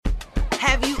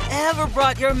Have you ever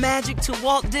brought your magic to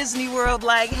Walt Disney World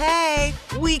like, hey,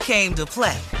 we came to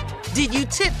play? Did you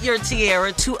tip your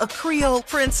tiara to a Creole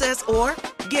princess or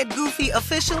get goofy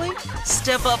officially?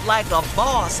 Step up like a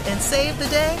boss and save the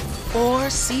day? Or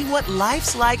see what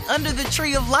life's like under the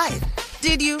tree of life?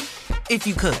 Did you? If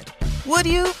you could. Would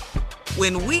you?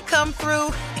 When we come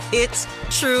through, it's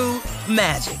true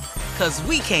magic. 'Cause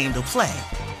we came to play.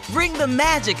 Bring the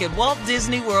magic at Walt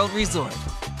Disney World Resort.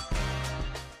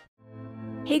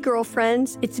 Hey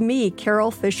girlfriends, it's me, Carol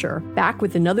Fisher, back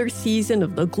with another season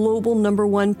of the global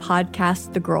 #1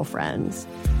 podcast, The Girlfriends.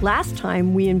 Last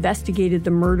time, we investigated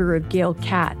the murder of Gail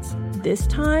Katz. This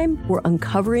time, we're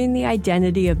uncovering the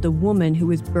identity of the woman who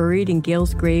was buried in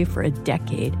Gail's grave for a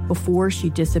decade before she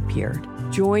disappeared.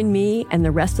 Join me and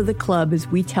the rest of the club as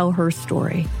we tell her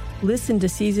story. Listen to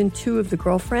Season 2 of The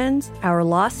Girlfriends, Our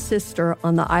Lost Sister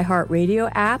on the iHeartRadio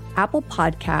app, Apple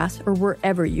Podcasts, or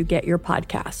wherever you get your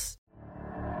podcasts.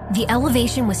 The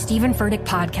Elevation with Stephen Furtick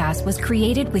podcast was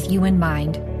created with you in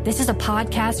mind. This is a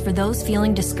podcast for those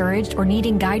feeling discouraged or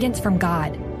needing guidance from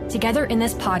God. Together in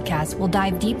this podcast, we'll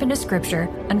dive deep into Scripture,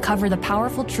 uncover the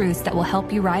powerful truths that will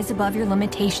help you rise above your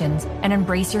limitations and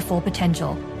embrace your full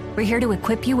potential. We're here to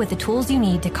equip you with the tools you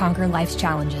need to conquer life's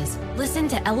challenges. Listen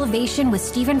to Elevation with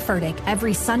Stephen Furtick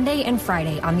every Sunday and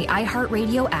Friday on the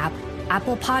iHeartRadio app,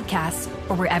 Apple Podcasts,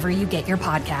 or wherever you get your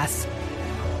podcasts.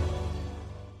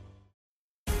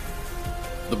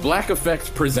 The Black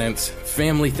Effect presents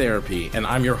Family Therapy, and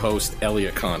I'm your host,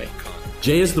 Elliot Connie.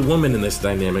 Jay is the woman in this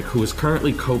dynamic who is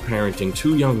currently co-parenting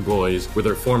 2 young boys with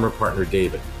her former partner,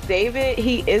 David. David,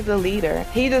 he is a leader.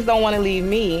 He just don't want to leave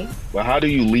me. But how do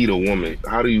you lead a woman?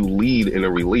 How do you lead in a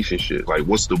relationship? Like,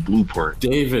 what's the blueprint?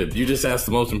 David, you just asked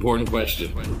the most important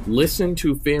question. Listen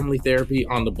to Family Therapy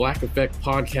on the Black Effect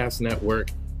Podcast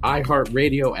Network,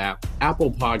 iHeartRadio app, Apple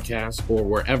Podcasts, or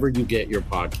wherever you get your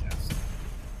podcasts.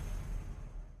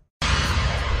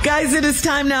 Guys, it is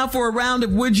time now for a round of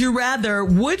Would You Rather.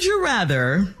 Would you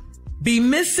rather be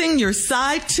missing your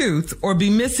side tooth or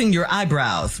be missing your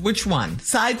eyebrows? Which one?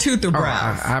 Side tooth or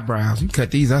brows? Eyebrows. You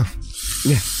cut these off.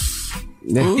 Yeah.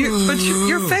 But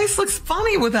your face looks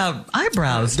funny without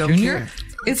eyebrows, Don't Junior. care.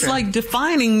 It's like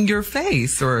defining your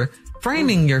face or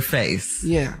framing your face.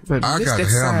 Yeah, but I gotta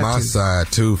have my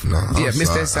side tooth now. Yeah, miss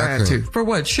that side tooth. For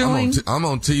what? Chewing? I'm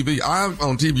on TV. I'm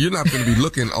on TV. You're not going to be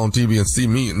looking on TV and see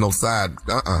me no side.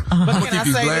 I'm gonna keep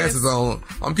these glasses on.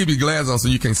 I'm keep these glasses on so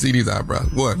you can see these eyebrows.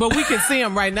 What? But we can see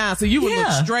them right now, so you would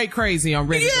look straight crazy on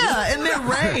radio. Yeah, and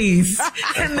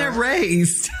they're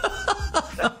raised.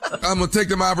 I'm gonna take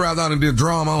them eyebrows out and then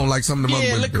draw them on like some of them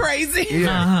other look crazy.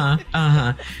 Yeah.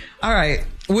 All right.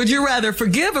 Would you rather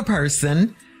forgive a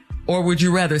person or would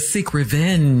you rather seek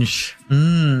revenge?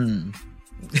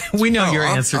 We know your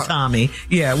answer, Tommy.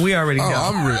 Yeah, we already know.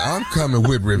 I'm coming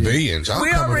with revenge.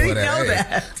 We already know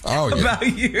that about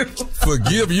you.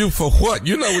 Forgive you for what?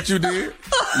 You know what you did.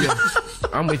 Yeah,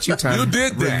 I'm with you, Tommy. You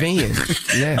did that.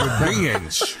 Revenge. Yeah,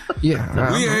 revenge.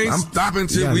 Yeah, we ain't stopping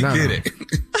till we get it.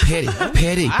 Petty.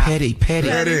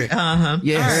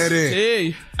 Yes.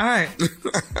 Petty. All right.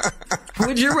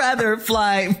 Would you rather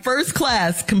fly first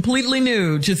class completely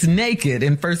nude, just naked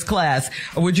in first class,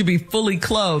 or would you be fully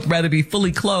clothed, rather be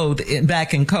fully clothed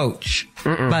back in coach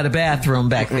by the bathroom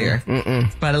back there,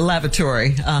 by the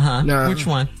lavatory? No. Which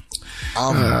one?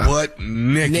 I'm butt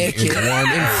naked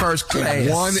in first class.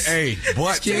 1A.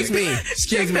 Butt Excuse me.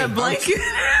 Blanket.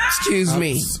 Excuse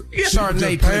me.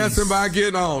 Chardonnay, just passing by,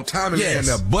 getting on. Tommy and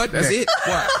the butt. That's it.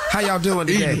 What? How y'all doing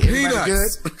today? Eating Everybody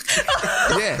peanuts. good?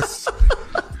 Yes.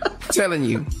 Telling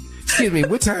you. Excuse me.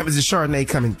 What time is the Chardonnay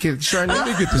coming? Chardonnay?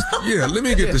 Let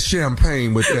me get the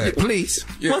champagne with that. Please.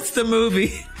 Yeah. What's the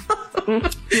movie?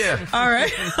 Yeah. All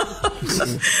right.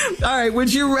 All right.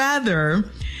 Would you rather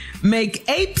make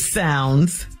ape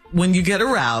sounds when you get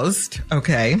aroused,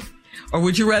 okay? Or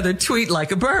would you rather tweet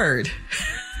like a bird?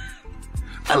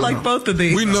 I like both of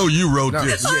these. We know you wrote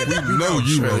this. We know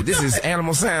you wrote this. This is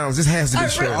animal sounds. This has to be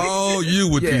Shirley. Oh, you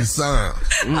with these sounds.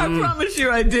 I promise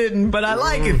you I didn't, but I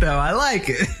like it though. I like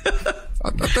it. I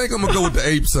think I'm gonna go with the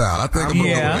ape sound. I think I'm gonna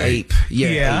go with the ape.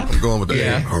 Yeah. I'm going with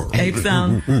the ape. Ape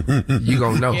sound. You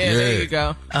gonna know. Yeah, there you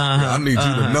go. I need you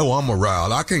to know I'm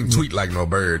aroused. I can't tweet like no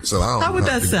bird, so I don't know. How would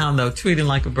that sound though? Tweeting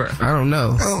like a bird. I don't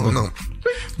know. I don't know.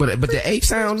 But the ape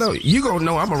sound though, you gonna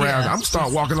know I'm around. Yeah. I'm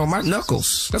start walking on my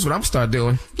knuckles. That's what I'm start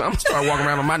doing. I'm start walking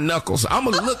around on my knuckles. I'm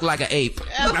gonna look like an ape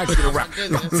when I get around.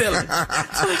 I'm telling you.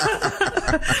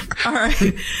 All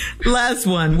right. Last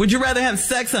one. Would you rather have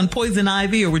sex on poison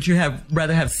ivy or would you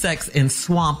rather have sex in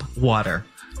swamp water?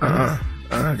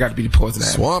 I got to be the poison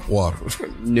ivy. Swamp water.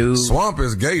 No. Swamp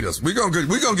is gators. We gonna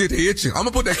get the itching. I'm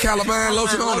gonna put that calamine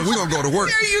lotion on and we gonna go to work.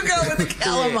 There you go with the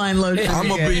calamine lotion. I'm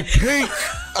gonna be pink.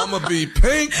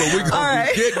 But we gonna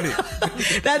be getting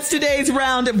it. That's today's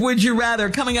round of Would You Rather.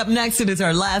 Coming up next, it is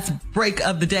our last break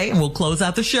of the day, and we'll close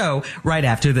out the show right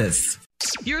after this.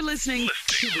 You're listening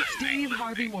to the Steve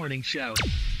Harvey Morning Show.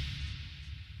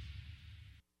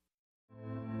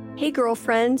 Hey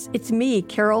girlfriends, it's me,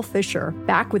 Carol Fisher,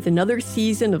 back with another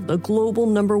season of the global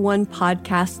 #1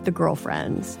 podcast, The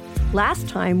Girlfriends. Last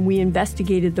time, we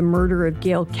investigated the murder of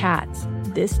Gail Katz.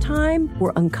 This time,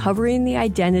 we're uncovering the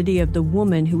identity of the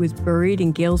woman who was buried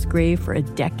in Gail's grave for a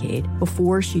decade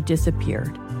before she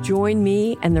disappeared. Join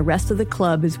me and the rest of the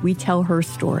club as we tell her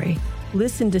story.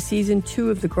 Listen to Season 2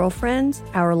 of The Girlfriends,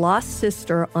 Our Lost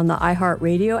Sister on the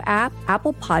iHeartRadio app,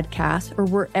 Apple Podcasts, or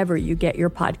wherever you get your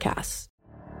podcasts.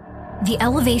 The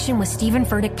Elevation with Stephen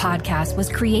Furtick podcast was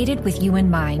created with you in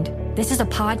mind. This is a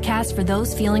podcast for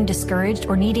those feeling discouraged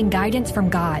or needing guidance from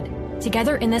God.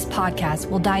 Together in this podcast,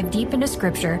 we'll dive deep into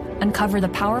Scripture, uncover the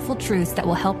powerful truths that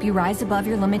will help you rise above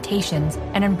your limitations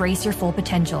and embrace your full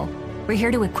potential. We're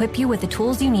here to equip you with the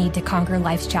tools you need to conquer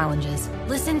life's challenges.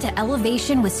 Listen to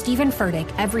Elevation with Stephen Furtick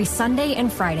every Sunday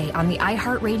and Friday on the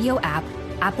iHeartRadio app,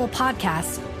 Apple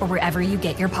Podcasts, or wherever you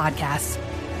get your podcasts.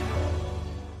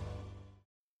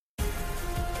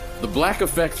 The Black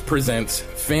Effect presents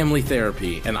Family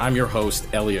Therapy, and I'm your host,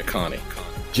 Elliot Connie.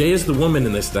 Jay is the woman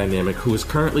in this dynamic who is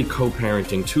currently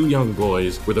co-parenting 2 young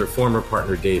boys with her former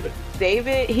partner, David.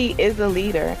 David, he is a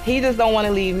leader. He just don't want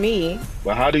to leave me.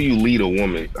 But how do you lead a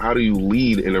woman? How do you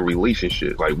lead in a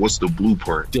relationship? Like, what's the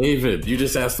blueprint? David, you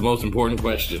just asked the most important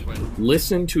question.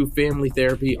 Listen to Family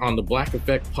Therapy on the Black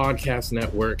Effect Podcast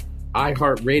Network,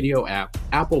 iHeartRadio app,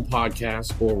 Apple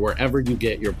Podcasts, or wherever you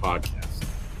get your podcasts.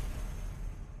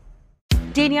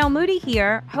 Danielle Moody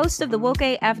here, host of the Woke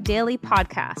AF Daily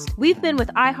podcast. We've been with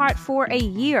iHeart for a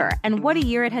year, and what a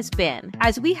year it has been.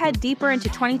 As we head deeper into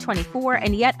 2024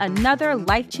 and yet another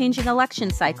life-changing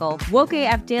election cycle, Woke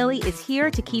AF Daily is here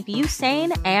to keep you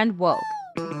sane and woke.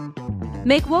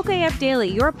 Make Woke AF Daily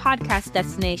your podcast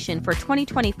destination for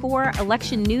 2024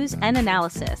 election news and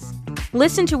analysis.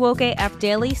 Listen to Woke AF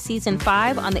Daily Season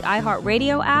 5 on the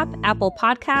iHeartRadio app, Apple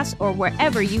Podcasts, or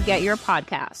wherever you get your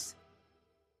podcasts.